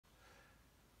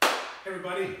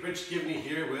Everybody, Rich Gibney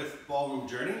here with Ballroom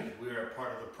Journey. We are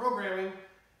part of the programming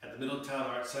at the Middletown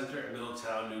Arts Center in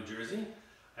Middletown, New Jersey.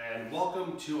 And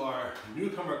welcome to our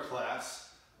newcomer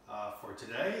class for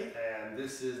today. And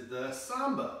this is the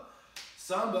Samba.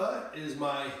 Samba is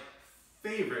my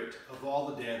favorite of all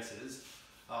the dances,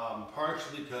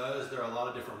 partially because there are a lot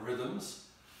of different rhythms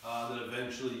that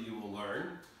eventually you will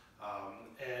learn.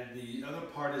 And the other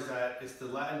part is that it's the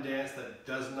Latin dance that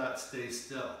does not stay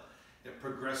still. It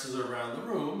progresses around the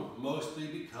room, mostly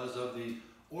because of the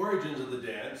origins of the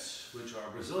dance, which are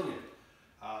Brazilian.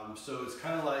 So it's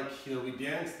kind of like, we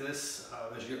dance this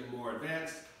as you get more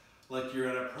advanced, like you're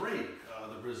at a parade,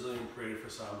 the Brazilian parade for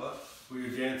Samba, where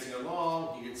you're dancing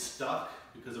along, you get stuck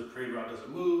because the parade route doesn't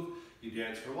move, you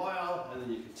dance for a while, and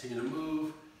then you continue to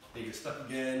move, and you get stuck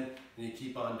again, and you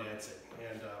keep on dancing.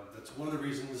 And that's one of the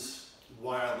reasons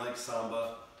why I like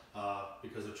Samba,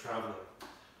 because of traveling.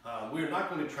 We're not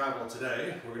going to travel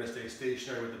today. We're going to stay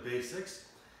stationary with the basics.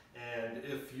 And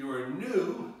if you're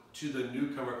new to the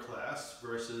newcomer class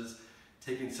versus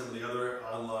taking some of the other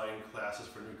online classes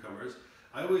for newcomers,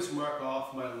 I always mark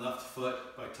off my left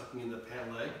foot by tucking in the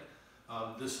pant leg.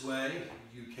 This way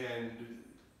you can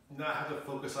not have to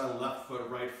focus on left foot,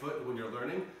 right foot when you're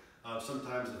learning.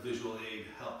 Sometimes the visual aid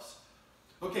helps.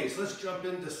 Okay, so let's jump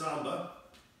into Samba.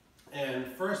 And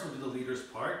first we'll do the leader's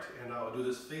part, and I'll do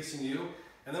this facing you.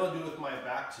 And then I'll do it with my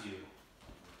back to you.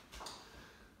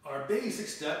 Our basic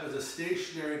step is a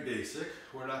stationary basic.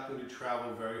 We're not going to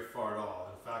travel very far at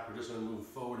all. In fact, we're just going to move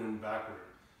forward and backward.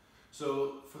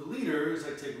 So for the leaders,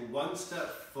 I take one step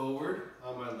forward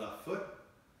on my left foot.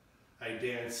 I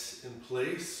dance in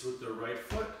place with the right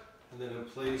foot, and then in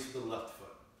place with the left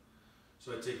foot.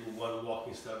 So I take one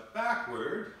walking step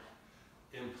backward,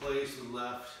 in place with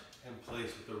left, in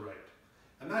place with the right.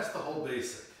 And that's the whole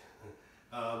basic.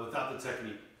 Without the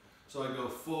technique. So I go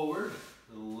forward,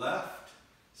 left,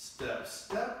 step,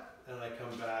 step, and I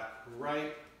come back,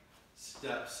 right,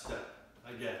 step, step.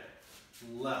 Again,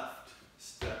 left,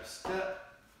 step,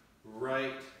 step,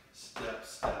 right, step,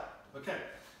 step. Okay,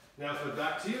 now for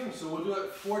back to you. So we'll do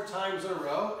it 4 times in a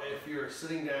row. If you're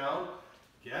sitting down,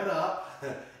 get up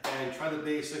and try the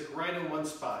basic right in one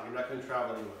spot. You're not going to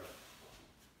travel anywhere.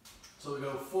 So we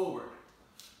go forward,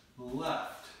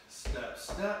 left, step,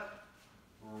 step,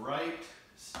 right,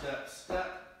 step,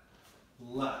 step,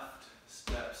 left,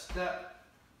 step, step,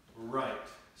 right,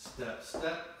 step,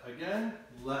 step, again,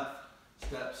 left,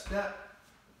 step, step,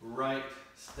 right,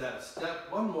 step,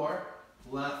 step, one more,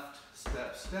 left,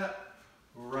 step, step,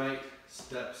 right,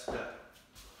 step, step.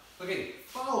 Okay,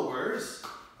 followers,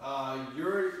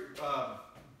 your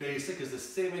basic is the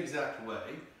same exact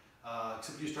way,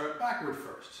 except you start backward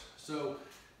first. So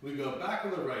we go back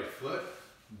on the right foot,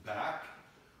 back,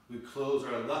 we close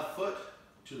our left foot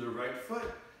to the right foot,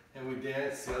 and we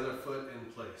dance the other foot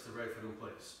in place, the right foot in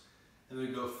place. And then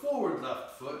we go forward,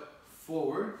 left foot,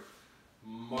 forward,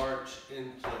 march in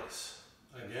place.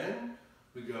 Again,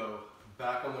 we go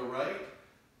back on the right,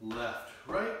 left,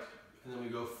 right, and then we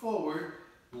go forward,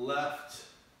 left,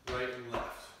 right,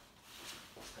 left.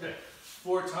 Okay,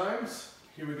 4 times.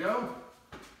 Here we go.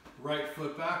 Right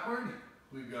foot backward.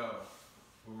 We go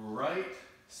right,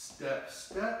 step,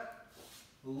 step,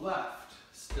 left,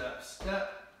 step,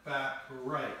 step, back,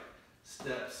 right,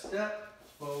 step, step,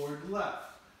 forward,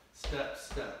 left, step,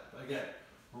 step, again,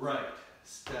 right,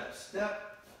 step,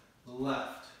 step,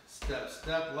 left, step,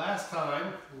 step, last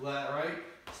time, right,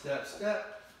 step,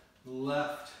 step,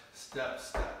 left, step,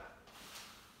 step.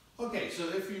 Okay, so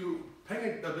if you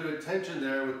pay a bit of attention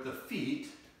there with the feet,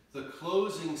 the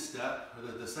closing step,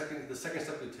 or the second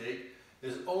step we take,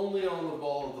 is only on the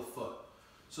ball of the foot.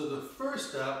 So the first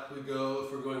step, we go,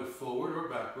 if we're going forward or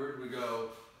backward, we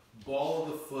go ball of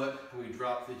the foot and we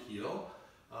drop the heel,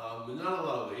 with not a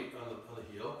lot of weight on the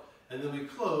heel, and then we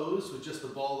close with just the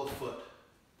ball of the foot,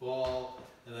 ball,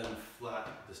 and then flat,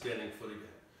 the standing foot again.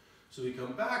 So we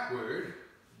come backward,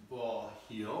 ball,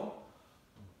 heel,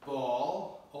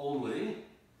 ball, only,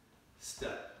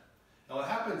 step. Now what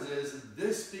happens is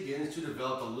this begins to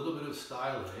develop a little bit of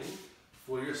styling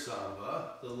for your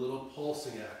Samba, the little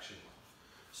pulsing action.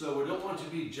 So we don't want to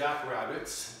be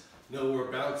jackrabbits. No,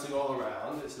 we're bouncing all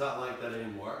around. It's not like that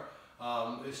anymore.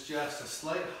 It's just a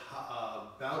slight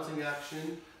bouncing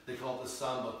action. They call it the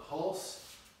Samba pulse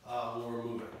when we're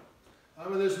moving.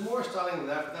 There's more styling than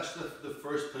that, but that's the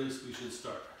first place we should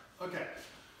start. Okay,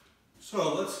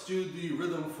 so let's do the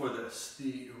rhythm for this.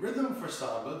 The rhythm for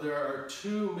Samba, there are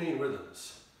 2 main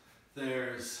rhythms.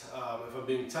 There's, if I'm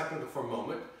being technical for a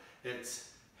moment, it's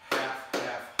half,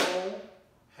 half, whole,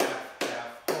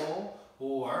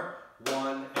 or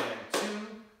 1 and 2,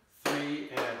 3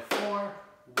 and 4,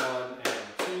 1 and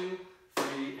 2,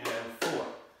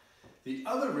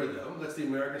 other rhythm, that's the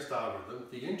American style rhythm.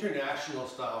 The international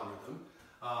style rhythm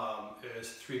is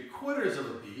 3/4 of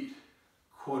a beat,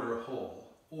 quarter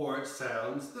whole, or it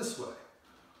sounds this way.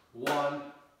 1,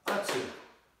 a 2,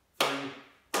 3,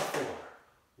 a 4.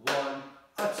 1,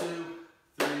 a 2,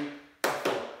 3, a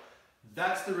 4.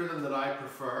 That's the rhythm that I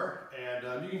prefer,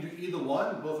 and you can do either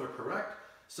one, both are correct.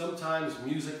 Sometimes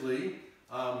musically,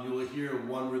 you will hear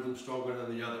one rhythm stronger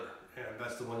than the other, and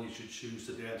that's the one you should choose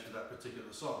to dance for that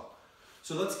particular song.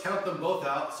 So let's count them both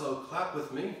out, so clap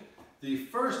with me. The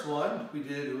first one we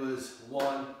did was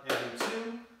 1 and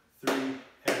 2, 3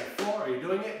 and 4. Are you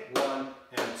doing it? 1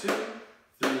 and 2,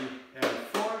 3 and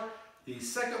 4. The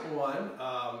second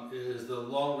one is the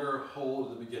longer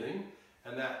hold at the beginning,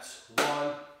 and that's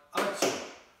 1, a 2,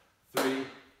 3,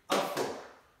 a 4.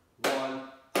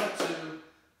 1, a 2,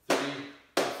 3,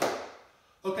 a 4.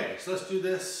 Okay, so let's do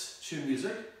this to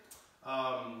music.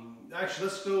 Actually,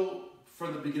 let's go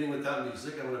from the beginning without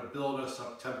music. I'm going to build us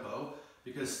up tempo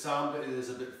because samba is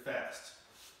a bit fast.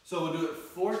 So we'll do it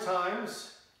 4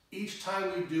 times. Each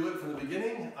time we do it from the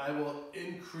beginning, I will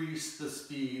increase the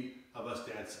speed of us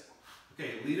dancing.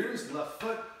 Okay, leaders, left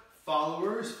foot.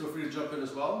 Followers, feel free to jump in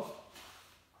as well.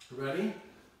 Ready?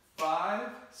 5,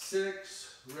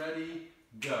 6, ready,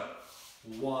 go.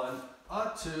 1,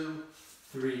 a 2,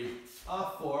 3,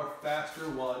 a 4, faster,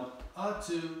 1, a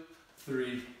 2,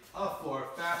 3, a 4,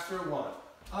 faster, 1,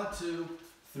 a 2,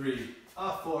 3,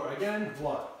 a 4, again,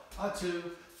 1, a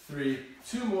 2, 3,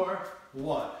 2 more,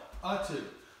 1, a 2,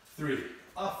 3,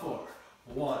 a 4,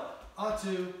 1, a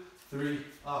 2, 3,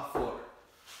 a 4.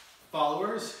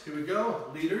 Followers, here we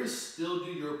go. Leaders, still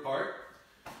do your part.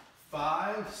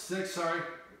 5, 6, sorry,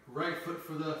 right foot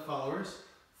for the followers.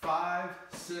 5,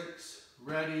 6,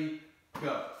 ready,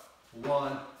 go.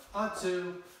 1, a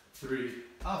 2, 3,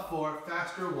 a 4,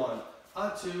 faster, 1,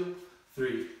 a 2,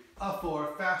 3, a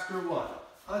 4, faster, 1,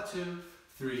 a 2,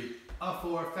 3, a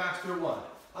 4, faster, 1,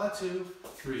 a 2,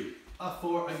 3, a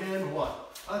 4, again, 1,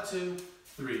 a 2,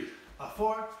 3, a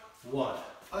 4, 1,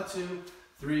 a 2,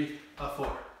 3, a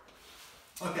 4.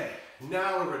 Okay,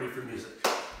 now we're ready for music.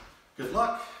 Good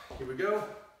luck, here we go.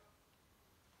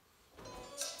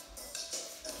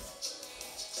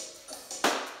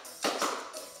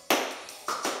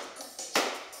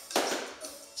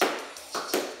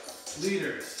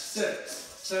 Leaders, 6,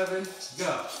 7,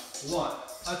 go. 1,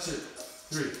 a 2,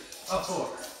 3, a 4.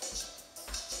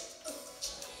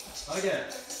 Again.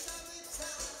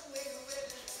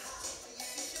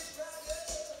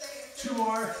 2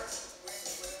 more.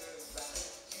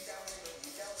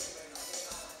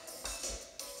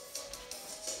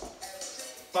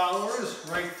 Followers,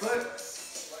 right foot.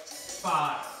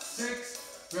 5, 6,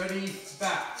 ready,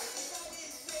 back.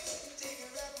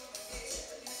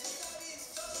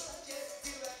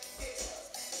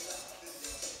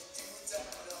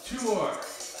 2 more.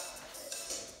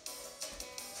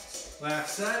 Last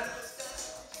set.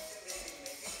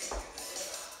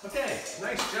 Okay,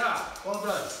 nice job. Well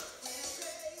done.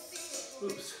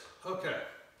 Oops. Okay.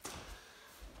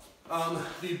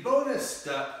 The bonus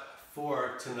step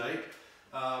for tonight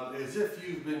is if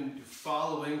you've been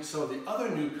following some of the other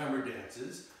newcomer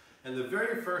dances, and the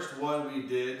very first one we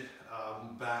did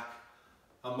back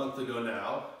a month ago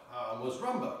now was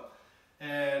rumba.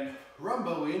 And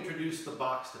rumba, we introduced the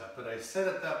box step, and I said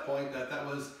at that point that that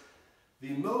was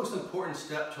the most important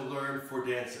step to learn for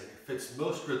dancing. It fits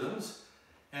most rhythms,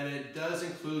 and it does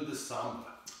include the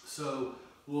samba. So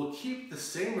we'll keep the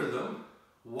same rhythm,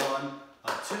 1,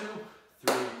 a 2,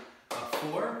 3, a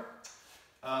 4.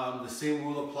 The same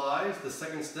rule applies. The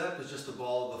second step is just the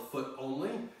ball of the foot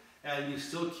only, and you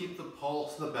still keep the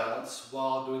pulse and the balance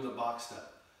while doing the box step.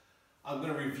 I'm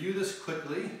going to review this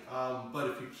quickly, but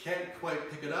if you can't quite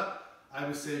pick it up, I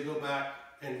would say go back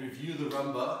and review the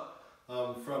rumba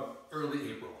from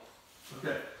early April.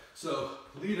 Okay, so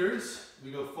leaders,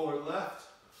 we go forward left,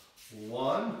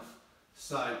 1,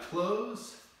 side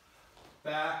close,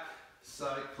 back,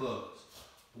 side close,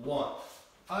 1,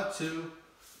 a 2,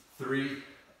 3,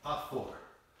 a 4.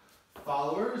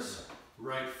 Followers,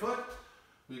 right foot,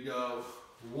 we go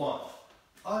 1,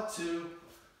 a 2,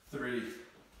 3,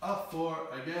 a 4,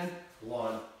 again,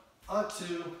 1, a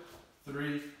 2,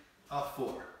 3, a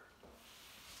 4.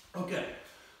 Okay,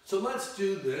 so let's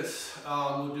do this.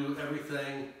 We'll do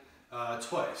everything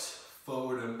twice.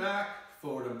 Forward and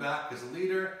back as a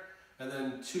leader, and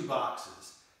then 2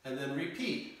 boxes. And then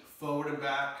repeat, forward and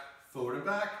back,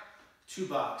 2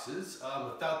 boxes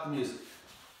without the music.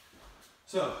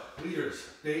 So, leaders,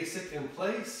 basic in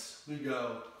place, we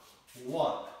go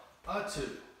 1, a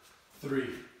 2, 3,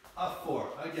 a 4,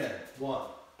 again, 1,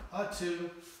 a 2,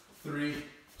 3,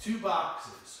 2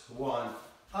 boxes, 1,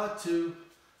 a 2,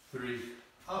 3,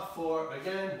 a 4,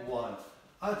 again, 1,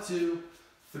 a 2,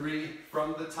 3,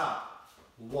 from the top,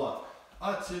 1,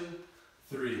 a 2,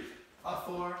 3, a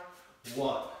 4,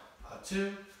 1, a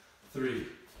 2, 3,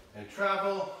 and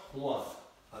travel, 1,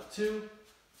 a 2,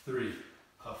 3,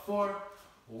 a 4,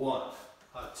 1,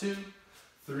 a 2,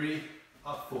 3,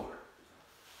 a 4.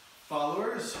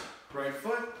 Followers, right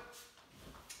foot,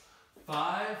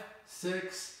 5,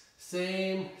 6,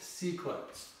 same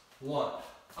sequence. 1,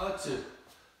 a 2,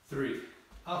 3,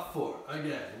 a 4.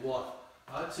 Again, 1,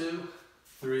 a 2,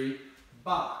 3,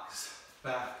 box,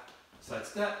 back, side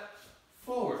step,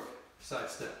 forward, side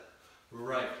step,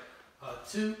 right, a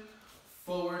 2,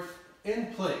 forward,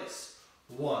 in place.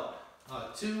 1, a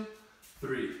 2,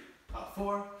 3, a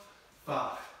 4,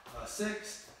 5, a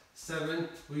 6, 7,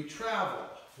 we travel.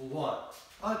 1,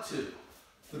 a 2,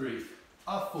 3,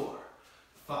 a 4,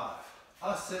 5,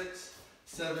 a 6,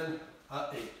 7, a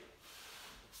 8.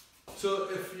 So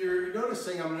if you're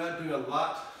noticing, I'm not doing a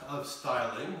lot of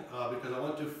styling because I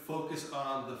want to focus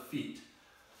on the feet.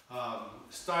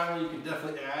 Styling you can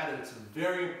definitely add, and it's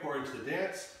very important to the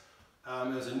dance.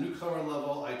 As a newcomer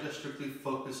level, I just strictly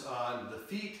focus on the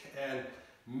feet and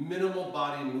minimal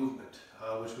body movement,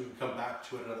 which we can come back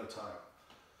to at another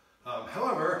time.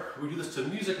 However, we do this to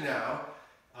music now.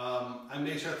 I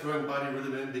make sure I throw in body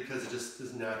rhythm in because it just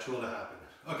is natural to happen.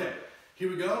 Okay, here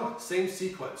we go. Same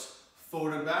sequence.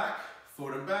 Forward and back,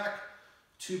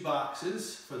 2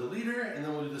 boxes for the leader, and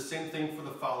then we'll do the same thing for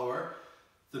the follower.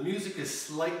 The music is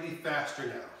slightly faster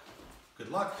now. Good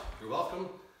luck. You're welcome.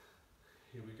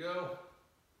 Here we go.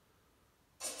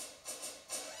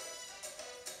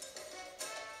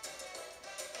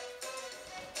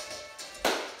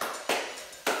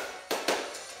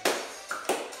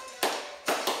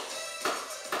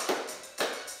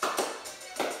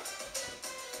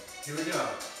 Here we go.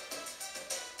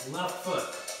 Left foot.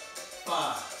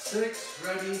 5, 6,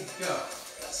 ready, go.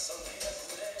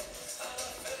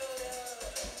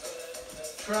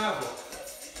 Travel.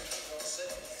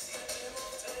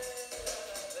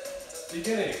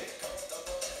 Beginning.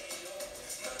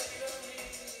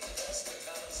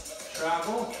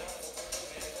 Travel.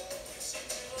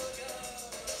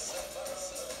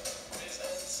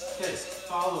 Okay,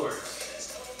 followers.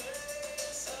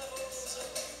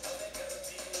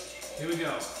 Here we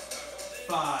go.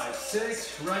 5,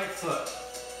 6, right foot.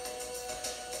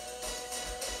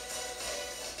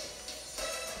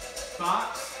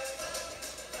 Box.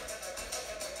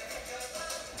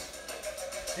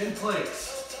 In place.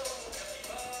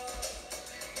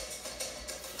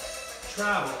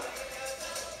 Travel.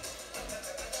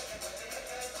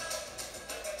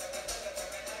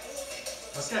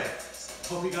 Okay,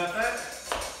 hope you got that.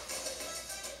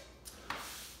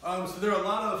 So there are a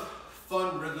lot of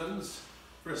fun rhythms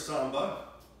for Samba.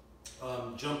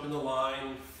 Jump in the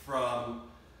Line from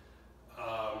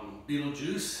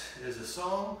Beetlejuice is a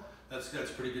song that's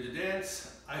pretty good to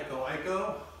dance. Iko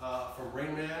Iko from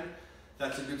Rain Man,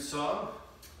 that's a good song.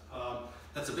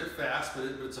 That's a bit fast, but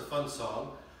it's a fun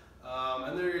song.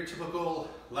 And there are your typical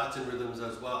Latin rhythms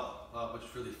as well, which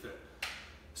really fit.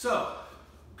 So,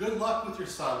 good luck with your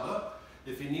Samba.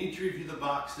 If you need to review the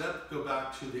box step, go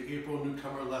back to the April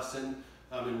newcomer lesson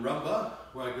in rumba,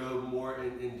 where I go more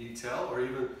in detail, or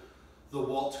even the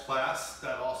waltz class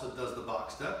that also does the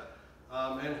box step,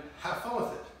 and have fun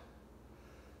with it.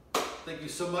 Thank you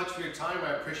so much for your time.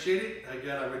 I appreciate it.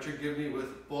 Again, I'm Richard Gibney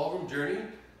with Ballroom Journey,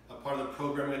 a part of the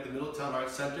programming at the Middletown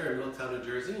Arts Center in Middletown, New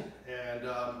Jersey, and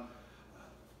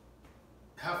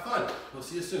have fun. We'll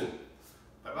see you soon.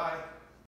 Bye-bye.